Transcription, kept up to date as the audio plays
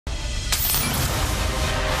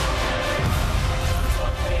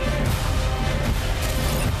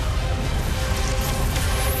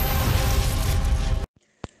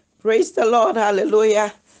Praise the Lord,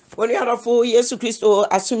 hallelujah. When you are for Yesu Christo,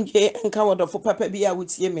 asumje enka wonderful papa bi a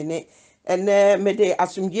wutie me ne. Ene me de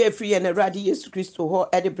asumje free and radi Yesu Christo ho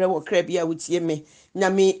e de brewo kra bi a wutie me.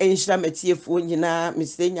 Nyame enhira matiefo nyina me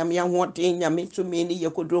se nyame ahoden nyame tumi ne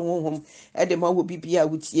yekodro honhom e de ma wo bibia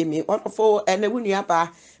wutie me. Wonderful ene wunu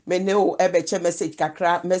aba me ne o ebeche message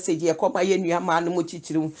kakra message ye koma ye nua ma no mo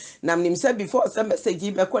chichirim na nim se before se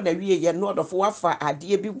message me ko na wie ye no odofo wafa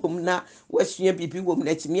ade bi wom na wasua bibi wom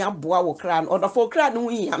na timi aboa wo kra no odofo kra no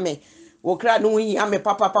hu me wo kra no hu me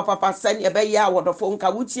papa sane ebe ya wodofo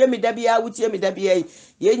nka wutie me da bia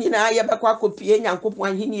ye nyina ye bekwa kopie nyankopon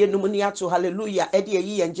ahini enum ni ato hallelujah e de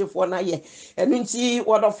yi yenjefo na ye enu nti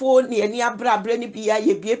wodofo ne ani abra ni bia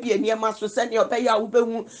ye biebie ne ma so sane obe ya wo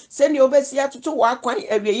behu sane obesi atoto wa kwan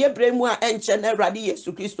ye bremu a enche na Awurade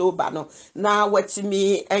Yesu Kristo ba no na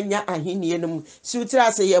watimi enya ahenie num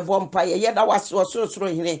siutra se ye bompa ye da waso sorosoro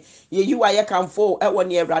hene ye yiwa ye kamfo e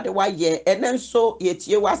woni Awurade wa ye enenso ye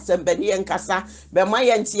tie wasem be ne nkasa be ma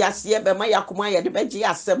ye ntiase be ma yakoma ye de beje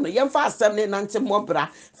asem no ye mfa asem ne nante mobra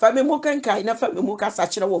fa me mu kankai na fa me mu kasa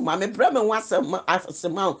kire wo ma me bra me wasem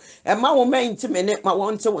afsema e ma wo man ntime ne ma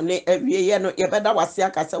wonte wo ne awie ye no ye beda wase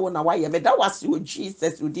akasa wo na wa ye me da wase o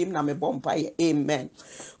Jesus udim na me bompa ye amen.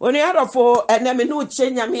 Oni adofo eneme no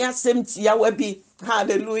nyame asem tia wa bi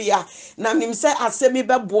hallelujah na nim se asem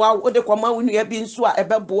beboa wo de koma wo nua bi nso a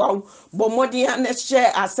ebeboa bo modi na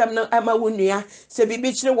share asem no ama wo nua se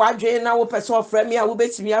bibi kire wadwe na wo pese ofra mi a wo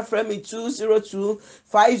betimi afra mi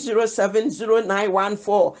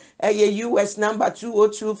 20250709114 US number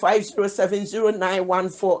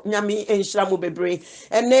 20250709114 nyame enhira mo bebre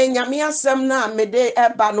ene nyame asem na mede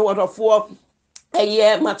eba no odofo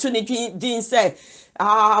matuni din say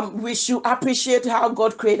we should appreciate how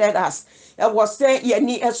God created us. It was saying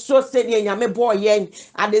ye so said nyame boy yen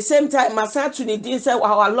at the same time masatuni din say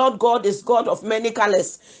our Lord God is God of many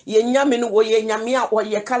colors. Ye nyame no wo ye nyame a wo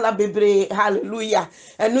ye color bebre hallelujah.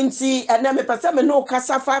 Enu nti ena me pese me no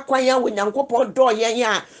kasafa kwan ya wo nyankopon do yen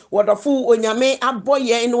a wodofo onyame abo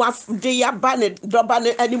yen no afde ya ba ne doba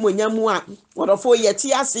ne animonyamu a wodofo ye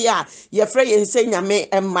ti ase a ye frɛ ye nse nyame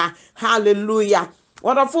emma hallelujah.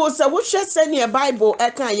 Wonderful. So we should send your Bible. I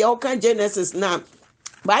can Genesis now.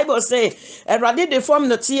 Bible say, "Erade de form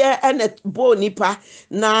no tie and a bo nipa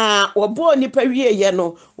na or bo nipa wie ye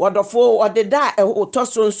no. Wonderful. Or the da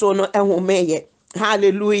otoso no ehomeye."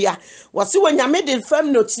 Hallelujah. Wasi when ya made the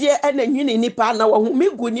firm no tie and a uni nipa na wahumi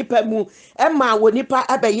gu nipa mu. Emma wo nipa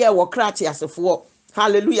abeye wo krati asefo.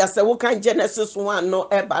 Hallelujah. So we can Genesis 1 no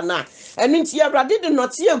ebana. And into your brother did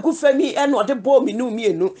not see a good family and what the bomb me no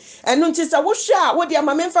me no. And until I was sure what your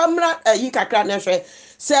mamma famra yika craneshe.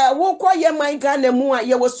 Sir, wo kwa ye my Ghana mua,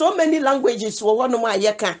 there were so many languages for one of my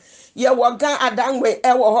yeka. Ye were Gan Adangwe,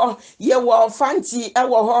 ewo ho, ye were Fanti,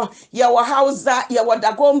 ewo ho, ye were Hausa, ye were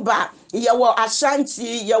Dagomba, ye were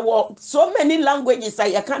Ashanti, ye were so many languages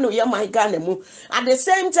I can't hear my Ghana mu. At the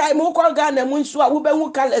same time, who call Ghana Munsua, who be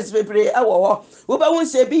who colors bebre, ewo ho, who be who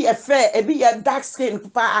say be a fair, a be a dark skin,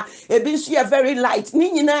 pa, a be she a very light,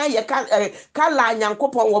 Nina, ye kala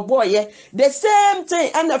nyankopon wo boy, the same thing,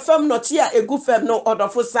 and a firm not here, a good firm no order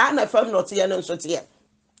for son, a firm not here, no so here.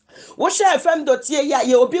 What shall FM dotier ya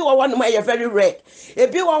ye obi wa one my very red. A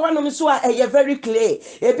be one of so a very clay.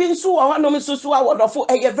 A bin so one of so wonderful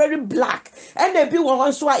a very black. And a be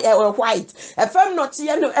one so a white. A fem not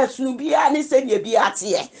here no as nubia and say ye be at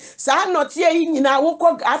ye. Sa not here in our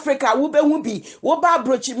Africa will be woba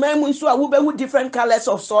brochi memun so will be different colors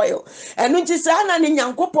of soil. And which is an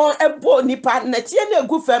yankopon a bo nipa net ye a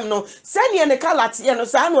good fem no. Send ye a calatiano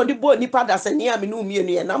san or the bo nipa that's a near me no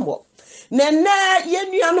me number. Nana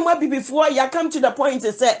ye anuma before ya come to the point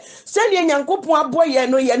to say send ye nyankopon aboy ye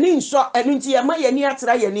no ye ni nso enu nti ye ma ye ni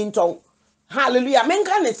atra ye ni nton hallelujah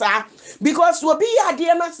menka ne sa because we be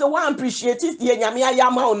ade na se one appreciate it ye nyame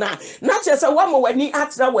ayama ona na che se wa mo wani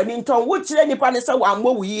atra wani nton wo kire nipa ne se wa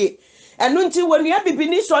mo wiye enu nti wani abibi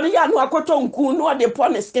ni so ne ya no akoto nku no de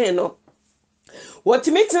pon skin no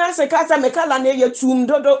wotimi tena se kasa mekala na ye tum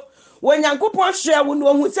dodo when yankopon share wo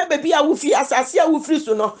no hu se bebi a wo fi asase a wo firi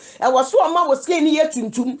so no e wo so ma wo skin ye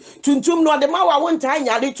tuntum no de ma wa wo ntan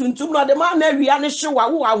nyare tuntum no de ma na awia ne hye wa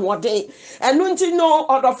wo ahoden enu nti no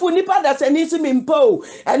odofo nipa da se ni si mimpo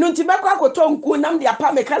enu nti mekwa kotonku nam de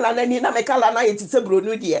apa mekala na ni na mekala na ye tise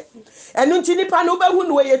bronu de enu nti nipa no behu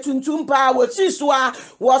no ye tuntum pa wo si so a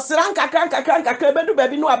wo sran kakran bedu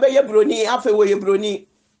bebi no abaye broni afa wo ye broni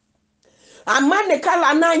amane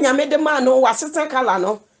kala na nyame de ma no wasesa kala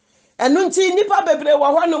no And until nipa bebre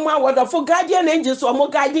wa hɔ ma wɔdɔfo guardian angels or mo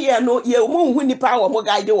guide ye no ye mo hu nipa or mo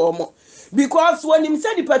guide or mo. Because when him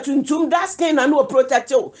said the patuntum that skin and no protect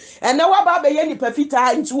you. And now about be any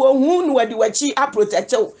perfita into a wound where the wachi are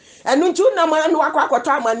protect you. And until no man wakwa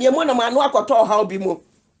time and ye mona man wakwa how be mo.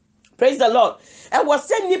 Praise the Lord. I was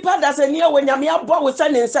saying nipa that's a near when Yamia bought with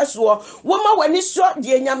an ancestral woman when he shot the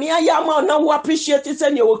Yamia Yama now appreciate it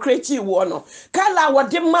and you will create you one. Kala what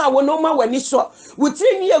dema will no more when he shot.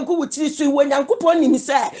 Within you go with you when you coupon him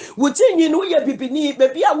say, within you know your bibini,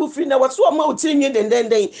 baby, I will find out what's one more thing and then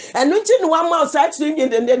they and until 1 month side thing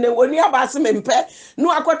and then when you have asked him in pay,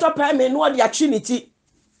 no a quarter payment, no the trinity.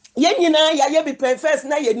 Yenina ya be first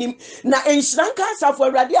na yenim na enhranka asafo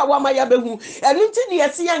awrade a wama ya behu enu nti ne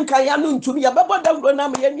yesi yanka ya no ntumi ya bebo dawro na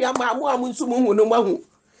me yenu ama amu amu nso mu hu no mahu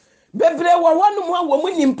bebre wo wonu a wo mu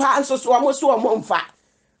nimpa nsoso amo so omo mfa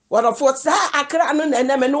worofo sa akra no na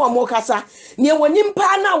eneme no omo kasa ne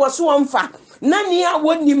wonimpa na wo so omfa na ne a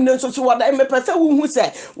wonim no nsoso woda me pese wo hu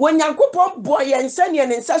se wonyankopon boye nsane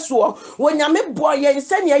ne nsaso wonyame boye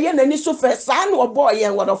nsane ye nani so fe sa na oboye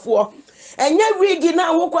worofo enye wigi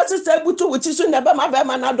na wo kwose se butu wuchisu na be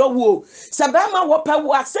ma na do wo se be ma wo pe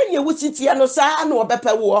wo asanye wuchitie no saa na wo be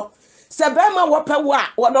pe wo se be ma wo pe wo a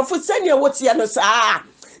wodofo sanye wotie no saa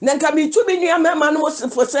na nka mi tu bi nua mema no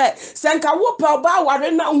sifo se nka wo pe oba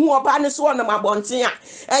ware na hu oba ne so na mabonten a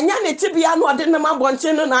enya ne tibia na ode na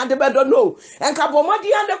mabonten no na ade bedo no nka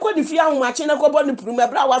bomodi ande ko ni fia homache na ko bo ni prum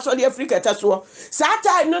ebra wa so de Africa teso saa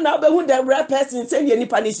time no na be hu the real person sanye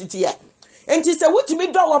nipa ni sitie. And she said, what me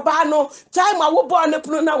do no time I will born a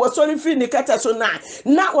pluna was sorry free the cat so now.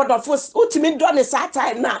 Not what of us, what me done is that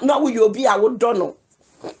time now, not will you be, I would don't know.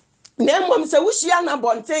 Then mom said, wish you na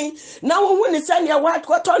bontain. Now when it's send your white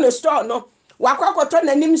cotton a store, no. Wakwa cotton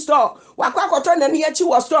and nim store, wakwa cotton and yet you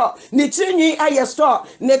was store, Nitrini aye store,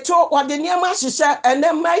 Neto or the near mashisha, and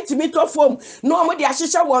then might meet of foam. No more the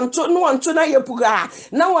ashisha one to no one to na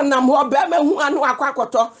yepuga. No one am more bema who and wakwa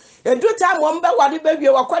cotton. E do time won be wade baby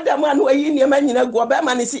wakwada man wo yi ne ma nyina go be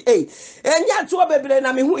ma ne si enya to bebre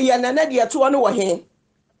na me hu ye na na de to no wo he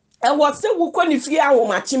e wo se wo kɔ ne fie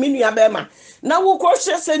ahomache me nua be ma na wo kɔ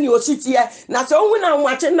hye se ne ositie na se hu na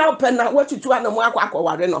ahomache na pe na watutu ana mo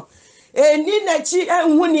akwakɔware no ni na chi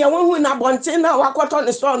hu ne wo hu na bonten na wakɔtɔ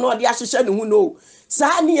ne so no de ahyehye ne hu no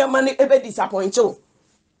saa ne ma ne ebe disappoint you.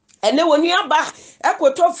 And then when you are back,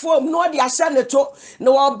 equator form, no, the ashaneto,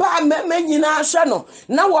 no, or bad men, you know, shano.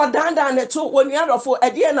 Now, or down the two, when you are for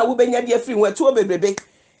a dear, will be near free, where two baby.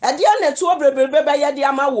 A dear, two baby, by the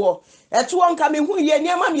ama war. At one coming who ye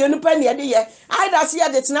near mammy, and penny a dear. I see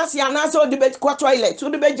that it's not and also debate quite toilet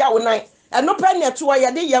to the bed night. And no penny at 2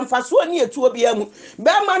 a day, and fast 1 year to a BM.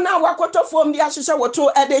 Bearman now, what quarter form the ashisha or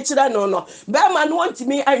two a day, no. Bearman wants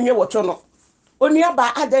me, I knew what no. Only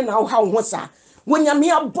about I don't know how was I. When you're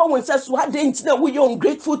mere born says, why didn't know we are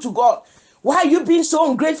ungrateful to God? Why are you being so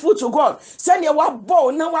ungrateful to God? Send your what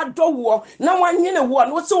born, now I don't war, now one you know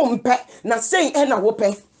one, what's so pet, now saying and I will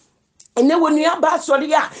pay. And then when you are bad,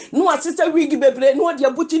 sorry, no sister, we give a brain, no the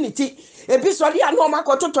opportunity. A bit sorry, no my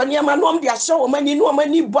cotton, my mom, their show, money, no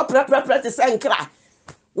money, but practice and cry.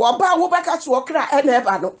 What about back at your cry and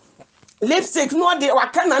never know. Lipstick no de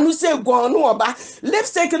wakana no say go no oba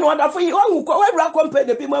lipstick no order for you who go every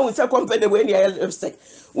company be man with a company when you lipstick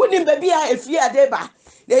when baby a fear deba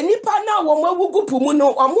the nipa na wo magugu pumu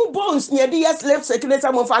no omo bones near the yes lipstick let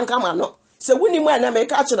am fan kama no se woni mu na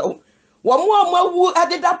make a kire wo mo mawu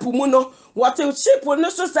adeda pumu no what shape no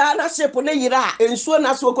so sa na shape no yira ensuo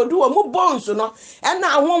na so kodu wo mo bones no e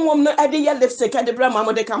na ahonwom no ade ye lipstick ade bra ma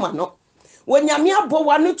mo de kama no when yamia bo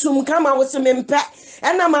wanu tum kama wo se mempe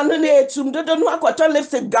ena manu na tum dodo no akoto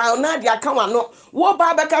lipstick gown na dia kan wano wo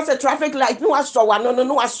ba be ka se traffic light no aso wano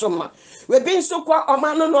no asoma we bin so kwa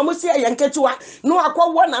omano no mo se yenketua no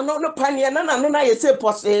akwo na no pane na no na ye se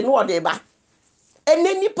pose no ode ba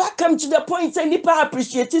ene nipa come to the point say nipa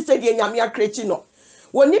appreciate say the nyame akreti no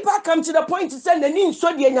wo nipa come to the point say nani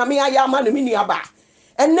nso the nyame ayama no mini aba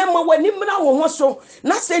ene mo wani mra wo ho so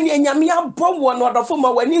na se the nyame abɔ wo no odofo ma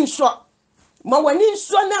wani nso ma wani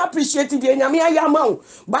so na appreciate the nyame ayama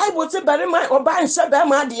Bible say bere man oba nse be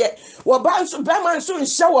ma de wo ba nso be man so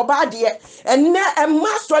nse wo ba de enne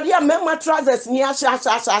emma so de emma trousers ni asha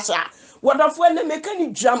wodafo ene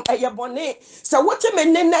mekani jam eyebone se wote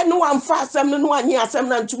menene no amfa asem no anyi asem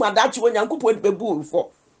na ntuma dachi onyankopɔ de bebu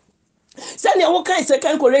fo sene wo kan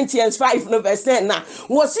 2 Corinthians 5 no verse 10 na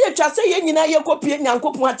wo se atwa se ye nyina ye kopie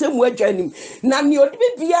nyankopɔ atemu adwanim na ne odi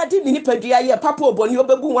bia de ni padua ye papa oboni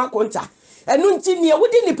obebu wa konta enu nti ne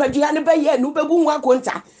wodi nipadua ne bɛyɛ no bebu ho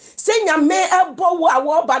akonta sɛ nyame ɛbɔ wo a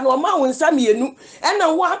wɔba no ɔma wo nsa mienu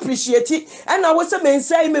ɛna wo appreciate ɛna wo sɛ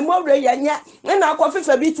mensai me mɔwrɛ yɛnyɛ ɛna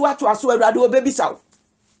akɔfefa bi to ato aso awurade obɛbisa wo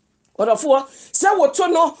Odofo se woto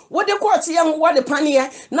no wode kwɔte yɛ wode paneɛ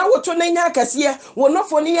na woto no nya akɛseɛ wo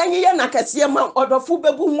nofo ne yɛnyɛ na akɛseɛ ma odofo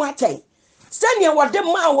bebu ho atɛn sɛnea wode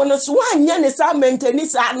ma wo no so anya ne sa mentani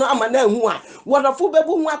sa no ama na hu a wodofo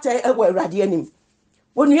bebu ho atɛn ɛwɔ awurade anim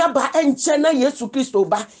onua ba enche na Yesu Kristo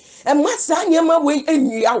ba emma sa nyema we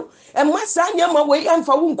enwia wo emma sa nyema we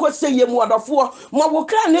emfa wo nkose yem wodofo ma wo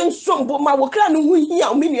kra ne nsombo ma wo kra ne hu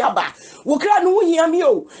hia me nua ba wo kra ne hu hia me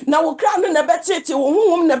o na wo kra ne na betete wo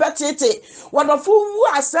honhom na betete wodofo wu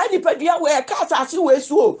asa nipadua we ka asase we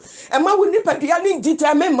suo emma wo nipadua ne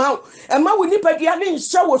ndita me ma emma wo nipadua ne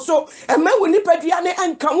nhye wo so emma wo nipadua ne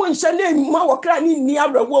anka wo nhye ne ma wo kra ne ni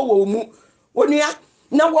awrawo wo mu onua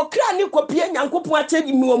na wokra ne kopie nyankopon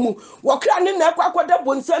atedi mu mu wokra ne na akwakoda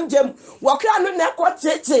bonsam gem wokra ne na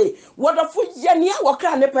akotete wodofo yenia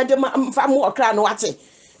wokra ne pede mfa mo wokra no ate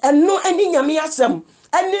eno ani nyame asem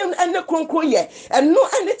ene kronkron ye eno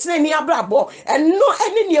ene teneni abrabo eno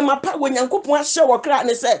ene niema pa wo nyankopon ahye wokra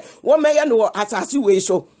ne se wo meye no asase we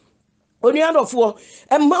so onuadofo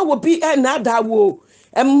emma wo bi na da wo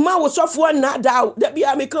emma wo sofo na da da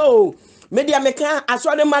bia meko media meka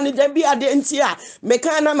asore manager bi ade ntia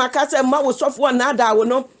meka na makase ma wo sofo na ada wo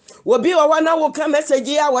no wo bi wo na wo ka message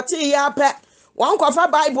ya wote ya pe won kofa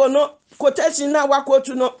bible no quotation na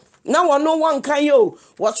wakotu no na wono won kan yo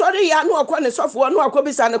wo sore ya no okọ ne sofo no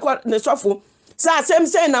akobisa ne sofo sa asem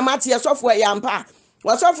sei na mate sofo ya mpa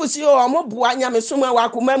wo sofo si o mo boa nya mesoma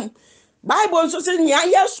wakomam bible nso se nya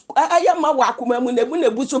ya ma wakomam na bu na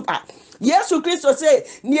bu super Yesu Kristo say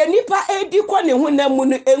ne nipa edi kwa ne honam mu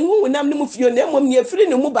no enwu honam ne mu fie na emom ne efiri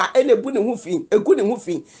ne mu ba ene bu ne hu fi egu ne hu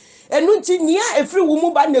fi enu nti nia efiri wo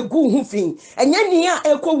mu ba na egu hu fi enye nia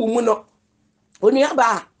ekọ wo mu no onua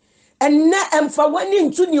ba enne emfa wani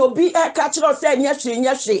ntu ne obi ka kire say nya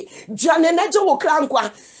hwe dwane na je wo kra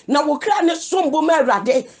nkwa na wo kra ne sombo ma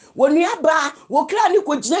awrade wonua ba wo kra ne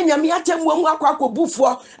ko gina nyame atemmu mu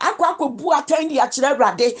akwakobufuo akwakobu atan di akire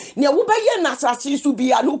awrade ne wo beye na asase su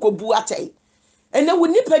bia no kobu atan ene wo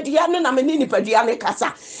nipadua no na me nipadua ne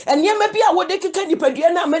kasa enema bia wo de keka nipadua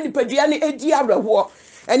na ma nipadua ne edi awreho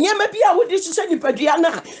enema bia wo de hye nipadua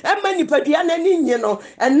na ema nipadua na ni nye no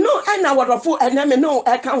eno na wodofo eneme no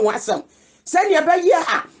eka ho asem se ne beye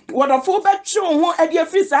a wodofo betwe ho ade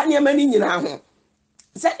afisa ne ma ni nyina ho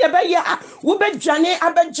se de be ya wo be dwane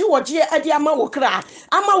abeji woje ade ama wo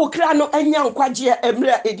kra no anya nkwaje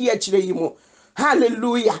emre edi akire yi mu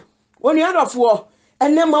hallelujah oni adofo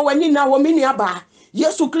enema wani na wo mini aba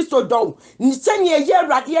Yesu Kristo do ni sanye ye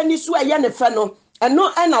awrade ani so eye ne fe no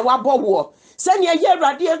eno na wabọ wo sanye ye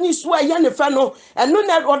awrade ani so eye ne fe no eno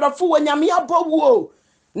na odofo wo nyame abọ wo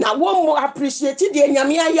na wo mo appreciate de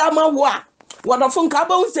nyame ayama wo a wodofo nka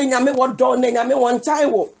ba wo se nyame wo do na nyame won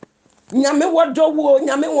tan wo nyame wodo wo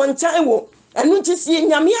nyame won tan wo enu nti sie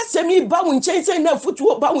nyame asemi ba wo nchense na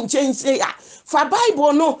futuo ba wo nchense ya fa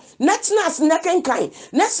bible no netnas nekenkan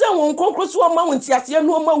na se won konkro so ma wo ntiase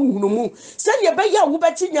no ma wuhunu mu se ne be ya wo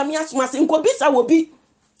beti nyame asomase nkobisa wo bi.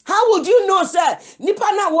 How would you know, sir?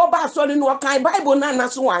 Nipa na wo ba so no kan bible na na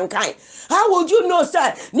so wan kan. How would you know,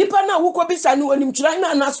 sir? Nipa na wo kobisa no onim trai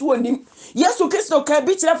na so onim. Yesu Kristo ka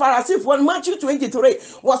bi tire Farisifo Matthew 23.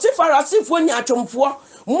 Wo se Farisifo ni atwomfo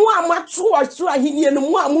mo amato aso ahenie no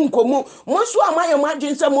mo amunkomu mo so amaye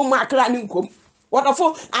madwense mo makra ne nkom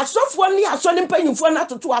wodofo asofo ni aso ne mpanyimfo na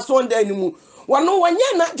toto aso ndan ni mu wono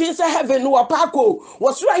wonye na dwense heaven no opako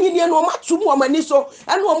wo so ahenie no mato mo mani so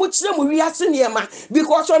ene wo mo kire mo wiase ne ma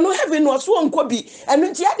because no heaven no so nkobi eno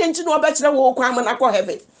nti ade nti no oba kire wo kwan ma na ko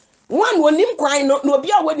heaven one wonim kwan no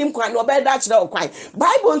obi a wonim kwan no oba da kire wo kwan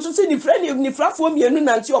bible nso se ni frafo mienu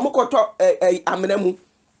na nti omokoto amena mu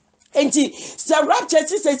enti se rapture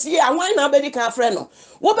sisi awan na be ka frɛ no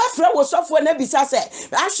wo ba frɛ wo sofo na bisa se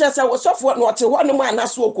ahwɛ se wo sofo no ɔte hɔ no mu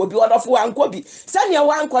anaso okobi ɔdɔfo ankobi sɛ ne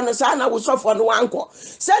wankɔ no sa na wo sofo no wankɔ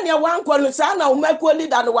sɛ ne wankɔ no sa na wo mako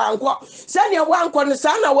leader no wankɔ sɛ ne wankɔ no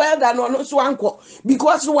sa na welder no no so wankɔ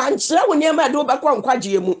because wankyerɛ wo ne ma do be kɔ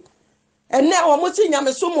nkwagye mu ene wo mo si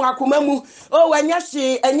nyame so mu akoma mu o wanya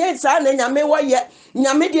hye enye sa na nyame wo ye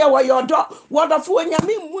nyame de wo yodo wodofo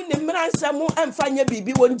nyame mu ne mransem emfa nya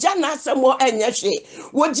bibi wo nja na asem enye hye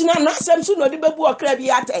wo gina na asem so no de bebu okra bi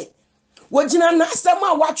atai wo gina na asem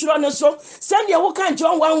a watwero ne so sende wo kan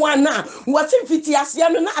John 1:1 na wo se fiti ase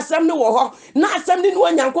no na asem ne wo ho na asem ne no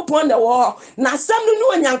Nyankopon ne wo ho na asem ne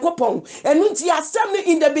no Nyankopon enu nti asem ne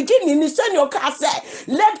in the beginning ni sende o ka say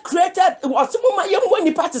let created wo se mo ma yem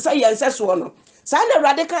woni part say yense so no Sana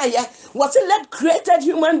radical ye was a let created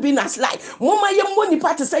human being as life. Mama ye money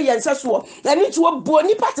part to say and so and into a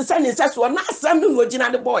bony part to send and so not something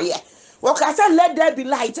original the boy ye. Wakasa let there be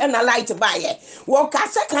light and a light by ye.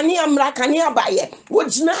 Wakasa kania mra kania by ye.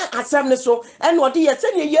 Wojina assembly so and what ye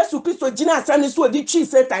send ye yes to Christo Jina assembly so the chief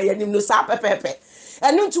set I no sapa pepe.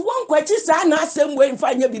 And into one question sana same way in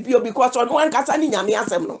find your BPO because on one casani nyami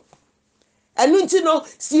assembly. And you know,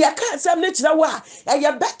 see, I can't say much now. And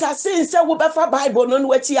you better say, say, we better Bible, no,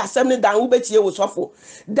 what you assembly than who bet you was awful.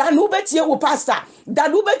 Than who bet you will pastor.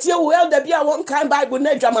 Than who bet you will there be a one kind Bible,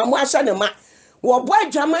 no drama, ma. Well, boy,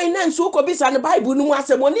 drama and so could be the Bible, no one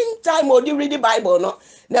one in time or you read the Bible, no.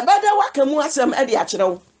 The better work and more some idiot.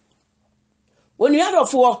 When you are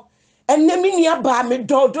for and Neminia bar me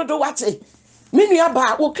do what it.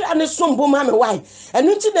 Miniaba, Okra sombo mama why. And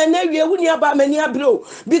until the area Wuniaba mania blow,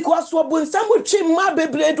 because what when someone chim my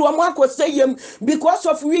baby to a marco say because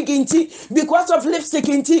of wigging tea, because of lipstick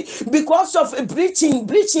in tea, because of bleaching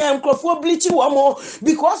and crofo bleaching one more,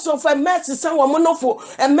 because of a mess some monofo,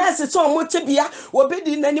 a mess is so much tibia, or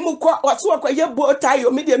bidding any more or so a your bow tie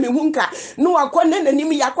or medium hunka. No, I can't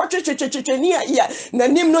enemy aqua near here,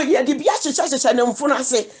 Nanim no ye the biash such and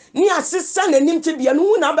funase, near sister and him to be a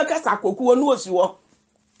no nabacasako who knows you.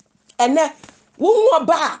 And then, one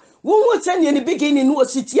bar, one would send you in the beginning, no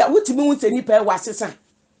city, I would mean with any pair was son.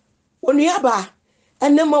 When you are bar,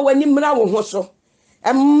 and then when you mrow so,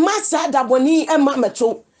 and massa that one and mamma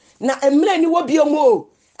too. Now, a man will be a more,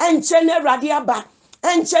 and Chena Radiaba,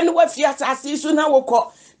 and Chen what fiat I see soon I will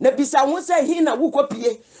call. Nebisa won't say he na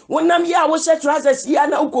wukopie. When I'm ya was a trousers,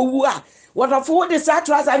 yana uko. What a fool is that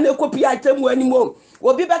trousers and no copy item anymore.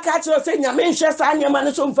 Will be back at your saying, I mentioned Sanya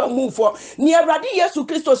Manason for move for near Radius to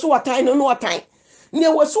Christos, what time or no time.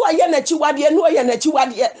 Near was so a yan at you, and no yan at you,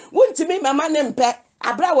 wouldn't to me, my man and pet.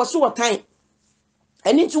 Abra was so a time.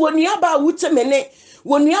 And into one yaba woodsman,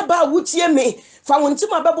 one yaba woods ye me. Found to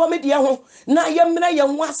my babo media home. Now, young man,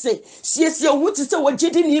 young wase. She is your woods so what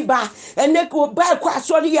jitting ba and they go back quite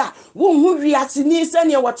sorry. Who reacts in this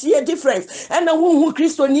and what's your difference? And a woman who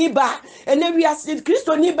Christo Niba and then we are said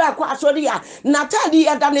Christo Niba quite sorry.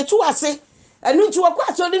 Natalia than the two I say. And no to a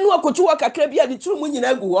quite sorry no could walk a crabby the 2 million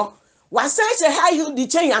ago. Was such a high hill the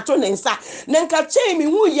chain at on and sa. Nanka chain me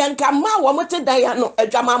who yanka ma wamote diano a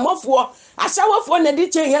drama more for a shower for the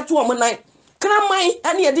chain at 2 night. Can I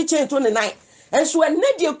any a chain 29? And so when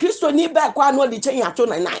Nadia Christo ni back one or the chain at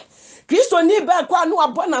 29. Christo ni back one or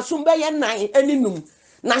bona sumba and 9 any noon.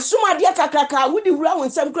 Na suma dia kakaka would you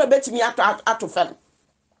round some crabet me at of them.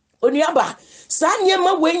 Onyaba,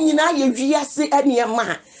 Sanya when you know you see any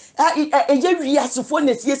ma. A year for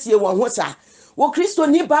the yes, you want her. Well, Christo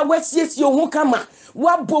ni ba west yes, you won't come.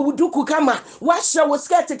 What Boduku kama, what shall was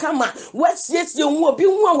scared to come, what yes, you will be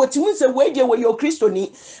one what you mean away there were your Christoni.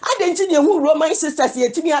 I didn't know who Roman sisters here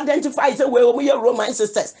to me identifies away over your Roman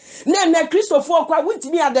sisters. Then Christopher went to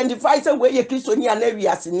me identifies away your Christoni and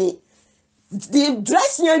areas in me. The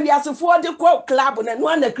dress near the as for the club and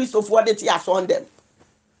one the Christopher that he has on them.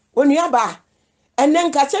 When you are and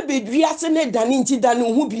then Casabe Riasene Daninti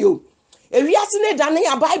Danu Hubio. A Riasene Dane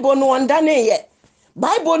a Bible no one done yet.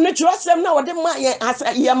 Bible no trust them now the man as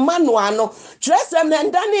a manuano. Trust them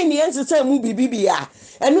and done in the answer say movie bibia.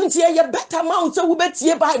 And until you better mount so we bet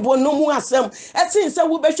your Bible no more some. As since I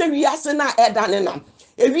will bet you Riasena Edanenam.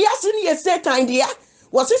 A Riasen ye set idea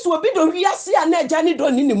was this will be the Riasi and Johnny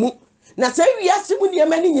don't in the moon. Now say Riasi when you're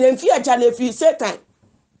many in fear Johnny if you set time.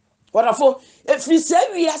 What for if we say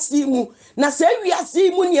Riasi mu, now say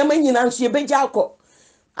Riasi when you're many and she be Jaco.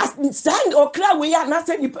 Stand or cry we are not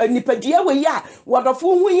any Nipadia we are. What a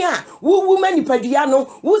fool we are. Woo woman Nipadiano,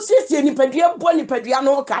 who says Nipadia Bonnie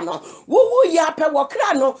Padiano cano. Woo ya per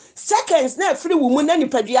wacrano, seconds net free woman any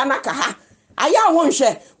Padiana caha. I won't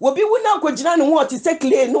share. Will be when Uncle Jan want to say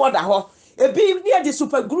clear no other ho. A be near the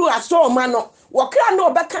super glue I saw mano.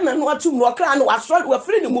 Wacrano bacan and what to Wacrano I saw were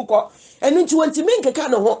free muko. And into a Timinka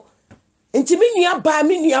cano. Intiminia by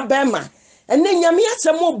minia bama. And then Yamia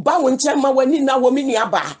some more bow and chama when in our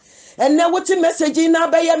miniaba. And now what's a message in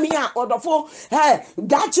our bayamia or the four? Hey,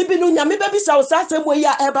 Gachibinu Yamibabi South Sasam way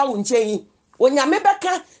ever won't change. When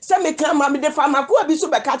Yamebaka, some may come, Mammy the farmer could be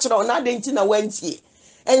super catcher on our dentina Wednesday.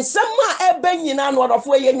 And some more ebony in an order of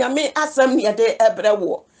way and Yame assam near the Ebra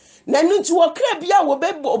war. Then to a crabia will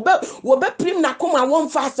be prim Nakuma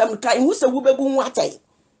won't fast some kind who's a wubebun water.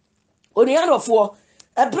 On the other four,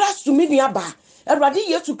 a brass to miniaba. Eradi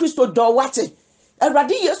Yesu Christo do wate.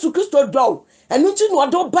 Eradi Yesu Christo do. And you know,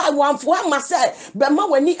 don't buy one for one myself, but my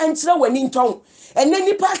when he enter when in town. And then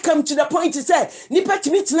Nipa come to the point to say, Nipa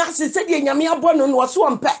to meet Nasi said, Yamia Bonon was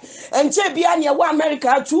one pet. And Chebiania, one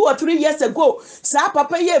America 2 or 3 years ago. Sa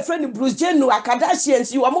papa, ye friend Bruce Jenu,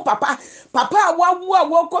 Akadashians, you are more papa. Papa,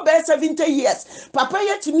 walk over 70 years. Papa,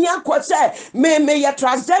 yet to me, I could say, may a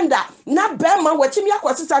transgender, not Bama, what to me, I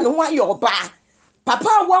could say, and why you're back.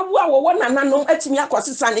 Papa, one and no etimi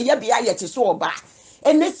akwasisa ne yebia yeti so oba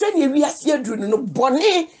ene se ne wiase aduru no bone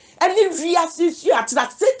ene wiase su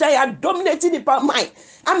atrak satan ya dominating nipa mind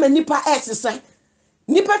ama nipa exercise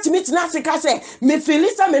nipa timi tina sika se me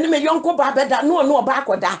filisa me ne me yonko ba beda no oba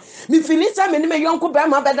akoda me filisa me ne me yonko ba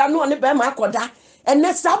ma beda no ne ba ma akoda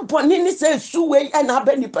ene sa bone ni se suwe ena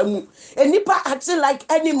ba nipa mu enipa act like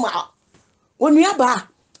animal onua ba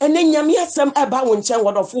ene nyame asem eba wo nchen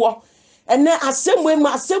wodofo and then same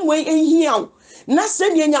way in here. Na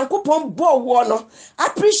send Yankopon bo no.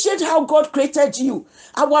 Appreciate how God created you.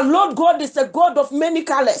 Our Lord God is a God of many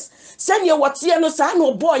colors. Send your what no sa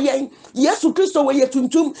no boy yen. Yesu Christo we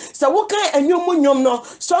yetuntum. So what kind and nyom no.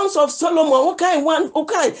 Sons of Solomon. What kind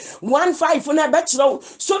 1:5 for na bachelor.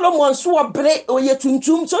 Solomon so bre o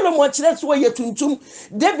yetuntum. Solomon chile we yetuntum.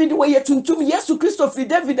 David we yetuntum. Yesu Christo fi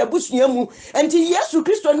David abusuamu. And Yesu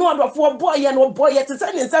Christo no other for boy yen no boy yet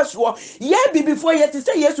say nsaso. Ye be before yet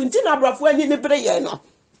say Yesu ntina brafo ani ne bre yen no.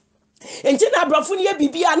 Enti na brafo ne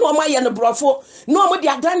bibia na oma ye no brafo na omo de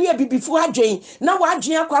adane ye bibifo adwen na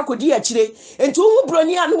wadwen akwa akodi akire enti hu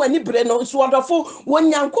broni anu wani bre no so odofo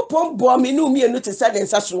wonyankopon bo me no mienu te se den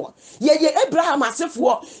saso ye Abraham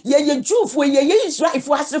asefo ye Jewfo ye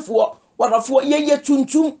Israelfo asefo odofo ye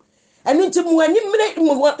tuntum enu nti mu wani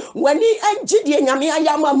mre wani angide nyame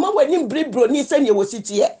ayama ma wani bre broni se ne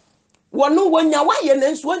wositiye wonu wonya waye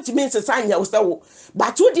ne nso ntimi nsesa nya wosewo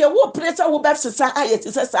batu de wo presa wo befsesa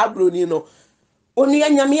ayete se sa broni no onu ya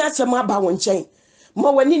nyame asem aba wo nchen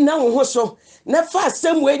ma wani na wo ho so na fa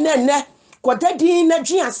asem we na ne kodadin na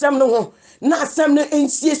dwen asem no ho na asem no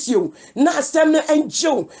ensiesio na asem no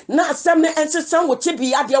enjo na asem no ensesa wo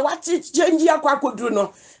tibia de wate change akwakodu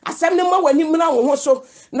no asem no ma wani mra wo ho so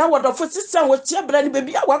na wodofo sesa wo tiebra ne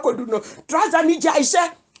bebi akwakodu no trouser ni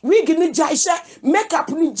jaise wig ni jaise makeup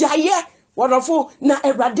ni jaye wodofo na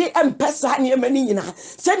erade empesa ne mani nyina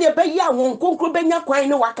se ne be ya won konkro benya kwan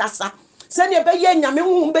ne wakasa se ne be ya nyame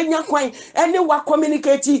hu benya kwan ene wa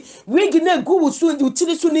communicate wig na gu wusu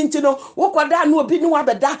utiri su ni ntino wokoda na obi ni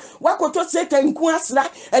wabeda wakoto satan ku asra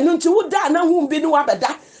enu nti woda na hu bi ni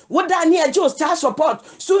wabeda woda ni ejo star support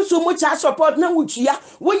sunsu mu cha support na wutua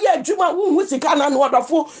wo ye adwuma hu sika na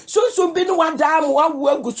wodofo sunsu bi ni wada mu awu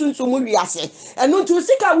agu sunsu mu wiase enu nti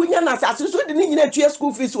sika wunya na asase so de ni nyina tue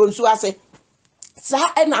school fees wonsu ase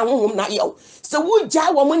sa ena honhom na yew se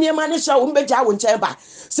wugya wo munema ne sha wo mbegya wo nchemba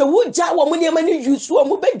se wugya wo munema ne yusu wo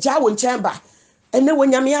mbegya wo nchemba ene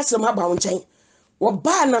wonyame asem aba wo nchen wo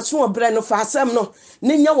ba na so obre no fa asem no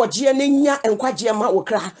ne nya wogye ne nya enkwagye ma wo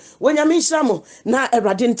kra wonyame nhyiramo na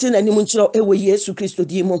Awurade ntin anim nkyiro ewo Yesu Kristo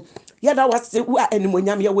di mu yeda wase wa anim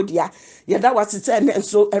wonyame yewodia yeda wase se ne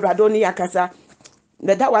nso Awurade oni yakasa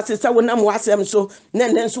da wasesa wona mo asem so ne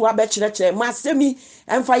nso abekyerekye ma asemi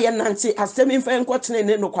emfa ye nante asemi mfa enkotene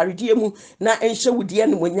ne nokwaredie mu na enhye wudie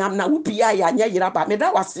ne monyam na wubia ya anya yiraba me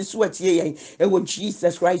da waseso atie yen ewo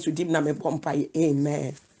Jesus Christ udim na me pompai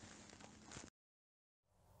amen.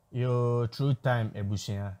 Your true time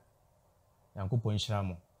ebusia yankopon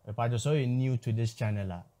shiramo epa so you new to this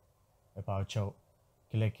channel epa chow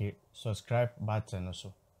click subscribe button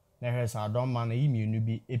so na hwes adom man yi mienu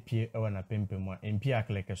bi epie ewa na pempemu empia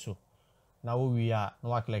click so na wo wi a na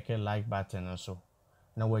wa click like button so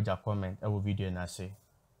na waja comment ewo video na say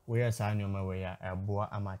we yes anyoma we ya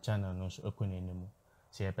eboa ama channel no so ekonenimu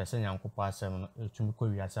se e pese yankopon asem no etumi ko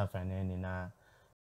wi asa fa na ni na